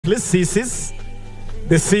please. CCs.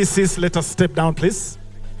 The CCs, let us step down, please.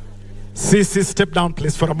 CCs, step down,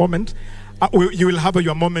 please, for a moment. You will have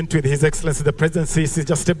your moment with His Excellency the President. CCs,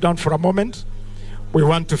 just step down for a moment. We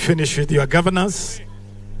want to finish with your governors.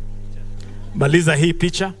 Maliza hii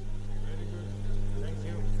picha.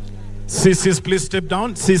 CCs, please step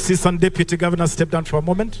down. CCs and deputy governors, step down for a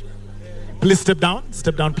moment. Please step down.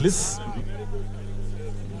 Step down, please.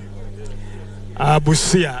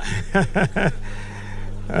 Busia.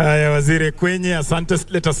 Waziri Kwenye, asante.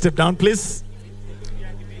 Let us step down, please.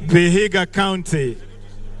 Vihiga County.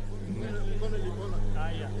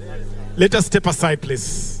 Let us step aside,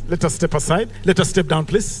 please. Let us step aside. Let us step down,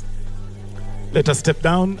 please. Let us step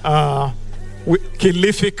down.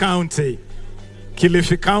 Kilifi County.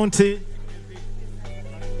 Kilifi County.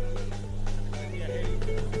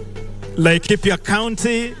 Laikipia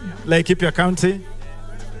County. Laikipia County.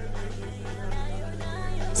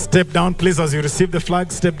 Step down, please, as you receive the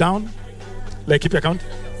flag. Step down. Laikipia County.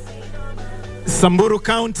 Samburu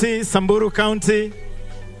County. Samburu County.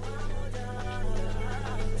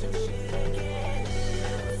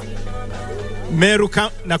 Meru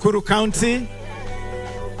County. Nakuru County.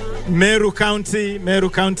 Meru County. Meru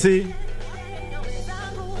County.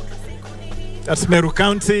 That's Meru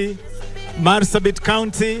County. Marsabit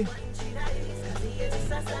County.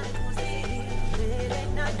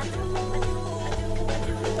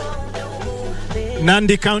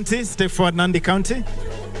 Nandi County. Step forward, Nandi County.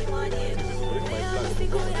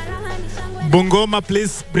 Bungoma,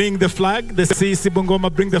 please bring the flag. The CEC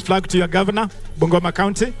Bungoma, bring the flag to your governor. Bungoma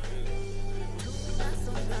County.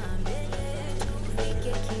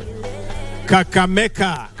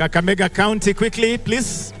 Kakamega. Kakamega County, quickly,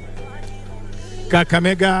 please.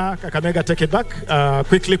 Kakamega, take it back.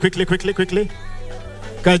 Quickly.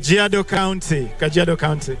 Kajiado County. Kajiado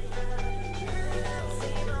County.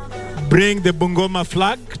 Bring the Bungoma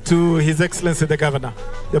flag to His Excellency the Governor.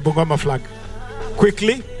 The Bungoma flag.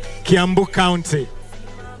 Quickly. Kiambu County.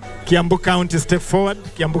 Kiambu County, step forward.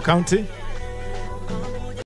 Kiambu County.